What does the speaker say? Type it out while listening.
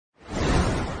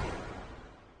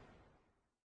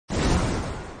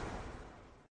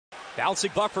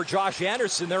Bouncing buck for Josh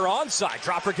Anderson. They're onside.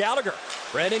 Drop for Gallagher.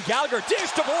 Brendan Gallagher.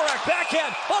 Dish to Borak.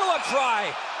 Backhand. Follow-up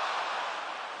try.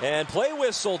 And play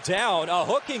whistle down. A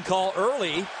hooking call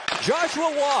early.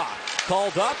 Joshua Waugh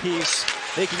called up. He's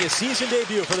making his season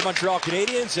debut for the Montreal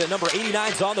Canadiens. And number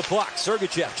 89's on the puck.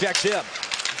 Sergachev checks him.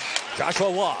 Joshua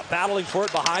Waugh battling for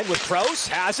it behind with Krause.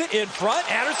 Has it in front.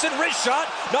 Anderson, wrist shot.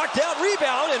 Knocked down,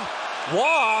 rebound. And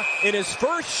Waugh in his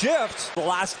first shift the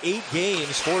last 8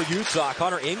 games for Utah.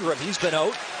 Connor Ingram, he's been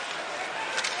out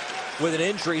with an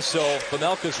injury, so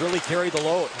Pamelka's really carried the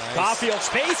load. Nice. Caulfield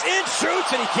space in,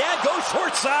 shoots, and he can't go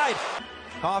short side.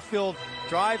 Caulfield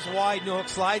drives wide, Newhook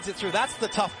slides it through. That's the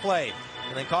tough play.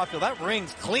 And then Caulfield, that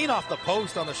rings clean off the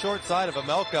post on the short side of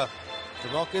Pamelka.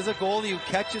 Pamelka is a goalie who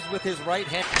catches with his right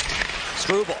hand.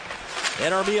 Struble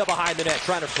and Armia behind the net,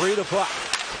 trying to free the puck.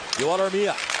 Yoel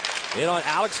Armia in on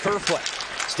Alex Kerfoot.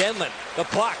 Stenlund, the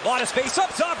puck, a lot of space up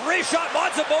top, wrist shot,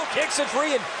 Montembeault kicks it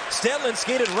free, and Stenlund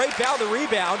skated right down the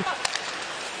rebound.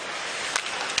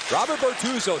 Robert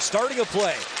Bortuzzo starting a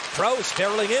play. Krause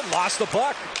barreling in, lost the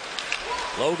puck.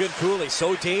 Logan Cooley,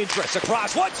 so dangerous,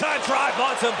 across, one-time drive,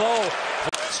 Montembeault.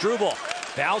 Struble,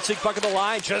 bouncing puck of the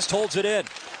line, just holds it in.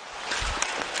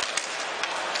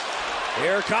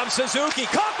 Here comes Suzuki,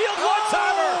 Caulfield,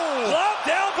 one-timer, glove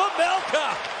down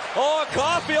Pamelka. Oh,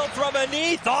 Caulfield from a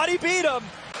knee, thought he beat him.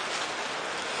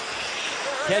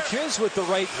 Catches with the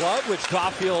right glove, which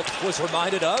Caulfield was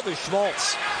reminded of, is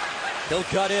Schmaltz. He'll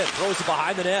cut in, throws it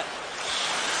behind the net.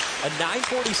 A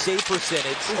 .940 save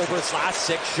percentage over his last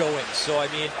 6 showings. So, I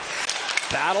mean,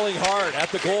 battling hard at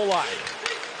the goal line.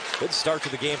 Good start to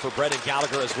the game for Brendan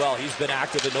Gallagher as well. He's been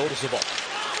active and noticeable.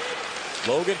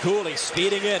 Logan Cooley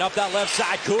speeding in, up that left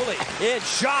side. Cooley in,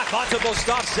 shot. Montembeault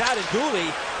stops that, and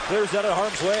Cooley clears that at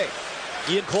harm's way.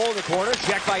 Ian Cole in the corner,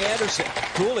 checked by Anderson.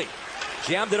 Cooley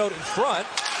jammed it out in front.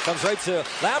 Comes right to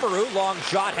Lamoureux. Long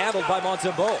shot handled by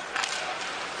Montembeault.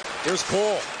 Here's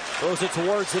Cole. Throws it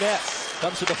towards the net.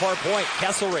 Comes to the far point.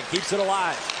 Kesselring keeps it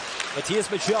alive. Matthias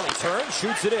Michelli turns,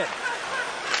 shoots it in.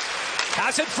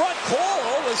 Pass in front.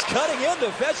 Cole is cutting in the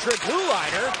veteran blue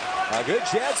liner. A good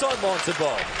chance on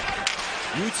Montembeault.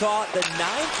 Utah, the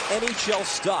 9th NHL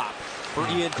stop for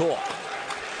Ian Cole.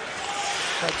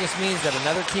 That just means that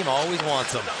another team always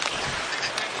wants him.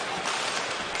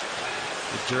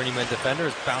 The journeyman defender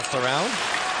has bounced around.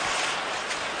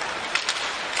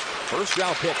 First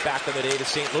round pick back in the day to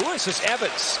St. Louis as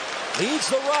Evans leads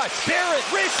the rush. Barrett,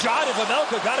 wrist shot, and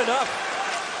Pamelka got enough.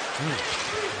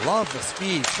 Love the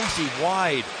speed, especially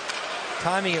wide.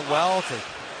 Timing it well to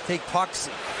take pucks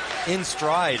in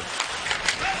stride.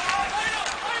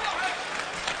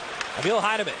 Emil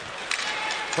Heineman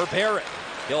for Barrett.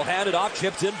 He'll hand it off,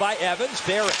 chipped in by Evans.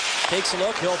 Barrett takes a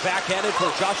look. He'll backhand it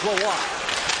for Joshua Waugh.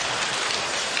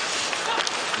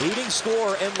 Leading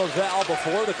scorer in Laval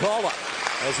before the call-up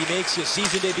as he makes his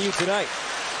season debut tonight.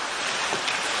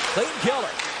 Clayton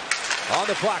Keller on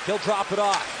the puck. He'll drop it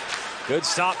off. Good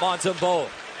stop, Montembeault.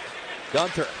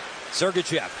 Gunther,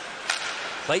 Sergachev,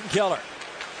 Clayton Keller.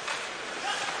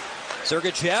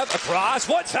 Sergachev across,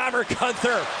 one-timer,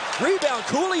 Gunther. Rebound,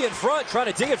 Cooley in front, trying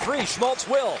to dig it free. Schmaltz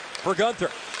will for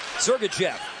Gunther.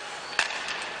 Sergachev.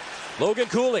 Logan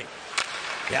Cooley.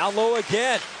 Down low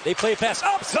again. They play pass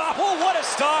up top. Oh, what a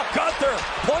stop. Gunther.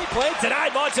 Point blank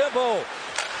denied Montembeault.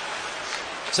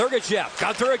 Sergachev.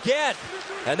 Gunther again.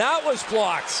 And that was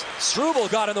blocked. Struble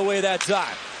got in the way that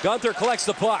time. Gunther collects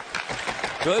the puck.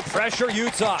 Good pressure,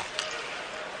 Utah.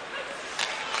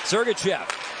 Sergachev.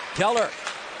 Keller.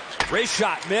 Wrist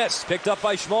shot missed. Picked up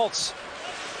by Schmaltz.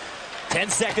 10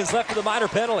 seconds left of the minor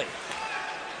penalty.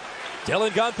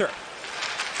 Dylan Gunther.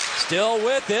 Still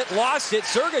with it. Lost it.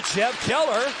 Sergachev.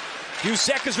 Keller. Few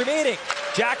seconds remaining.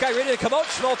 Jackeye ready to come out.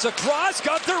 Schmaltz across.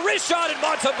 Gunther. Wrist shot, and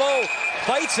Montembeault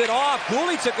fights it off.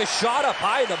 Cooley took a shot up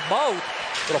high in the mouth.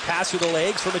 Little pass through the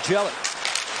legs for Michelli.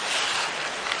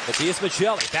 Matthias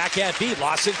Michelli. Backhand feed.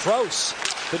 Lost in Krause.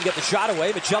 Couldn't get the shot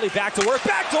away. Michelli back to work.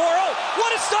 Back door. Oh,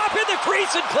 what a stop in the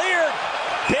crease and cleared.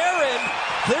 Barron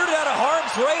cleared it out of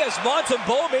harm's way as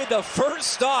Montembeault made the first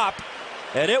stop.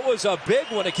 And it was a big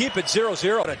one to keep it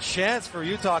 0-0. What a chance for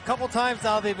Utah. A couple times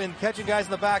now they've been catching guys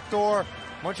in the back door.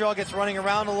 Montreal gets running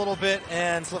around a little bit,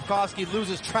 and Slafkovsky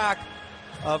loses track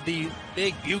of the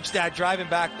big Bukestad driving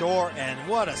back door. And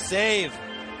what a save.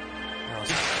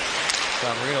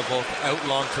 John Marino both out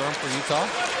long term for Utah.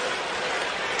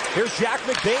 Here's Jack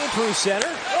McBain through center.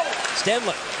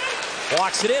 Stenlund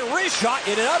walks it in. Wrist shot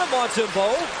in and out of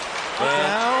Montembeault.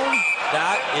 Down.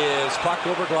 That is puck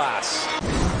over glass.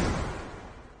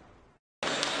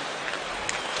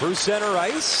 Through center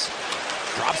ice.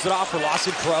 Drops it off for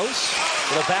Lawson Krause.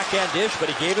 Little backhand dish, but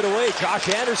he gave it away. Josh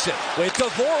Anderson with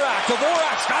Dvorak.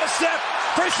 Dvorak's got a step.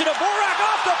 Christian Dvorak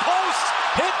off the post.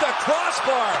 Hit the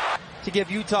crossbar. To give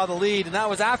Utah the lead, and that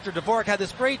was after Dvorak had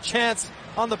this great chance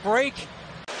on the break.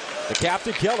 The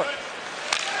captain, Keller.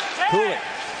 Cooley.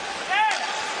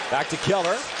 Back to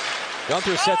Keller.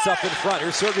 Gunther sets up in front.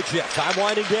 Here's Sergachev. Time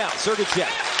winding down. Sergachev.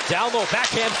 Down low.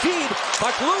 Backhand feed.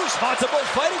 Puck loose. Montembeault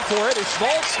fighting for it as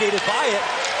Schmaltz skated by it.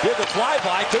 Did the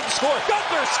flyby. Couldn't score.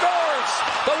 Gunther scores!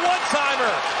 The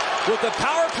one-timer. With the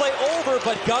power play over,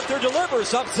 but Gunther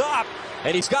delivers up top.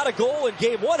 And he's got a goal in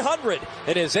game 100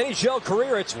 in his NHL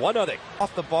career. It's 1-0.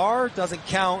 Off the bar, doesn't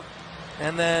count.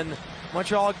 And then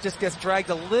Montreal just gets dragged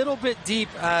a little bit deep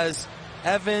as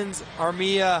Evans,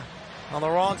 Armia on the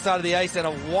wrong side of the ice, and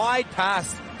a wide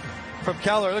pass from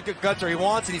Keller. Look at Gunther. He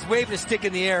wants it. He's waving his stick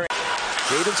in the air.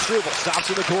 David Struble stops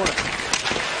in the corner.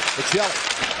 Michelli.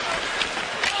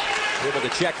 Here with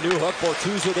the check, new hook.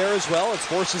 Bortuzzo there as well. It's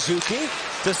for Suzuki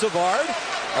to Savard.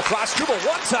 Across Struble,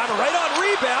 one-timer right on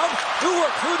rebound. New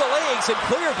hook through the legs and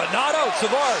clear, but not out.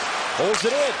 Savard holds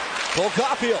it in. Cole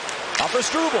Caulfield up for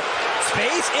Struble.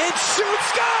 Space, in, shoot,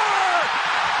 score!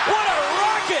 What a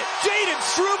rocket! Jaden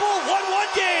Struble,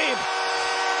 1-1 game.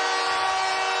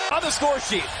 On the score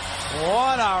sheet.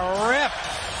 What a rip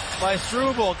by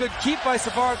Struble. Good keep by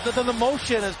Savard. Then the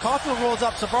motion as Caulfield rolls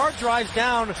up. Savard drives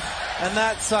down, and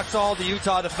that sucks all the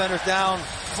Utah defenders down.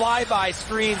 Flyby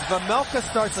screens. Vejmelka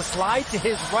starts to slide to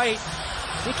his right.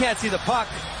 He can't see the puck.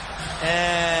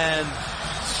 And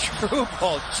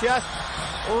Struble just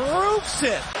roofs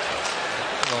it.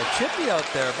 A little chippy out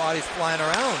there. Body's flying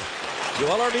around.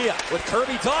 Joel Armia with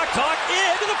Kirby Talk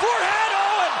into the forehand.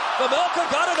 Oh, and Vejmelka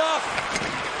got enough.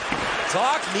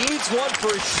 Talk needs one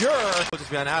for sure. We'll just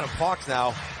be on Adam Fox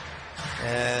now.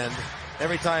 And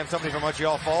every time somebody from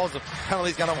Montreal falls, the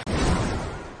penalty's got to...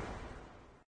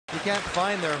 You can't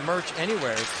find their merch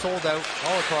anywhere. It's sold out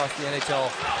all across the NHL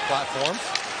platforms.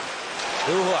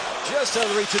 Newhook just out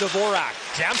of the reach of Dvorak.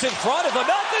 Jams in front of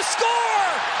Vejmelka.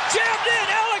 Score! Jammed in.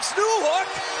 Alex Newhook.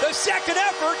 The second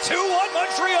effort. 2-1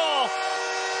 Montreal.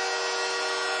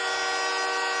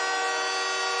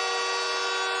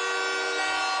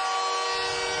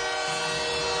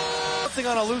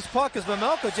 On a loose puck as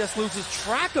Vejmelka just loses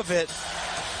track of it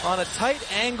on a tight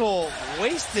angle,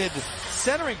 wasted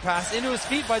centering pass into his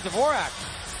feet by Dvorak.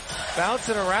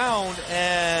 Bouncing around,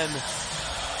 and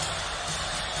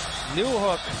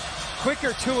Newhook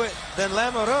quicker to it than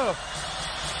Lamoureux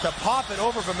to pop it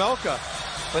over Vejmelka.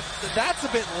 But that's a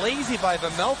bit lazy by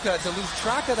Vejmelka to lose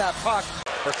track of that puck.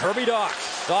 For Kirby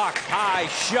Dach. Dach, high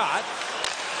shot.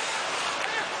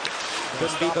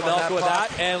 Couldn't beat Vejmelka with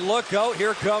that. And look out,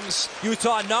 here comes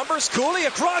Utah numbers. Cooley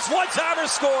across, one-timer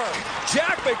score.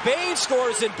 Jack McBain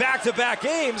scores in back-to-back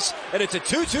games, and it's a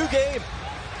 2-2 game.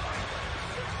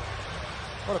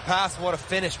 What a pass, what a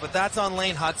finish, but that's on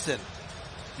Lane Hudson.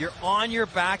 You're on your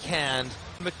backhand.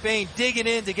 McBain digging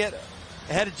in to get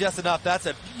ahead of just enough. That's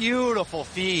a beautiful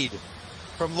feed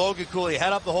from Logan Cooley.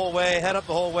 Head up the whole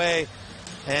way,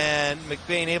 and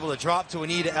McBain able to drop to a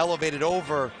knee to elevate it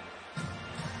over.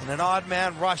 And an odd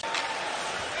man rush.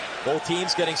 Both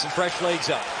teams getting some fresh legs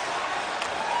up.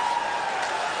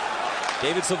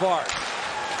 David Savard.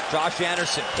 Josh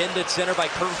Anderson pinned at center by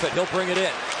Kerfoot. He'll bring it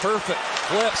in. Kerfoot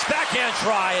flips. Backhand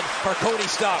try, and Marconi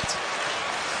stopped.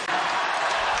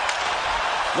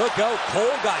 Look out.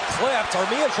 Cole got clipped.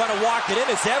 Armia trying to walk it in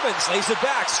as Evans lays it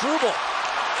back. Struble.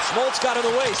 Schmaltz got in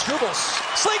the way. Struble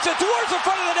slings it towards the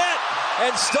front of the net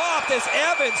and stopped as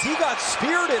Evans. He got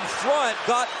speared in front.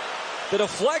 Got the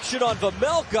deflection on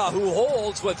Vejmelka, who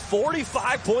holds with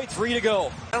 45.3 to go.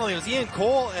 Finally, it was Ian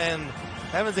Cole and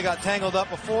Evans that got tangled up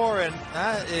before, and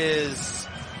that is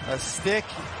a stick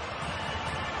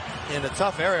in a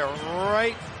tough area,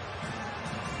 right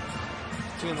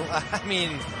between the, I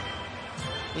mean,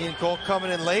 Ian Cole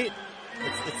coming in late.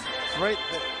 It's right.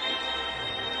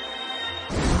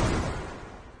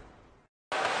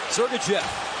 Sergachev,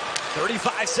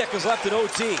 35 seconds left in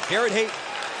OT. Garrett Hayton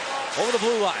over the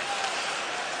blue line.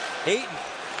 Hayton,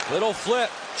 little flip.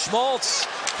 Schmaltz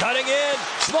cutting in.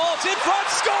 Schmaltz in front,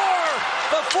 score!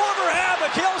 The former half,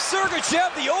 Mikhail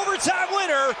Sergachev, the overtime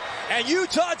winner, and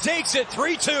Utah takes it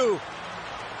 3-2.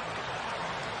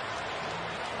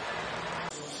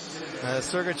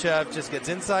 Sergachev just gets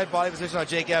inside body position on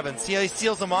Jake Evans. See how he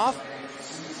seals him off?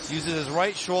 Uses his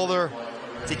right shoulder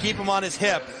to keep him on his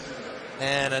hip.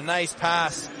 And a nice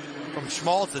pass from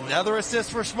Schmaltz. Another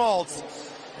assist for Schmaltz.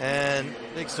 And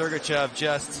big Sergachev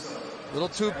just a little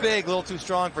too big, a little too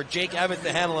strong for Jake Evans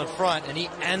to handle in front. And he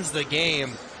ends the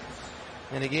game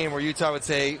in a game where Utah would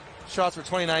say, shots were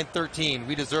 29-13.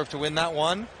 We deserve to win that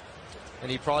one. And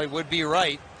he probably would be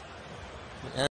right.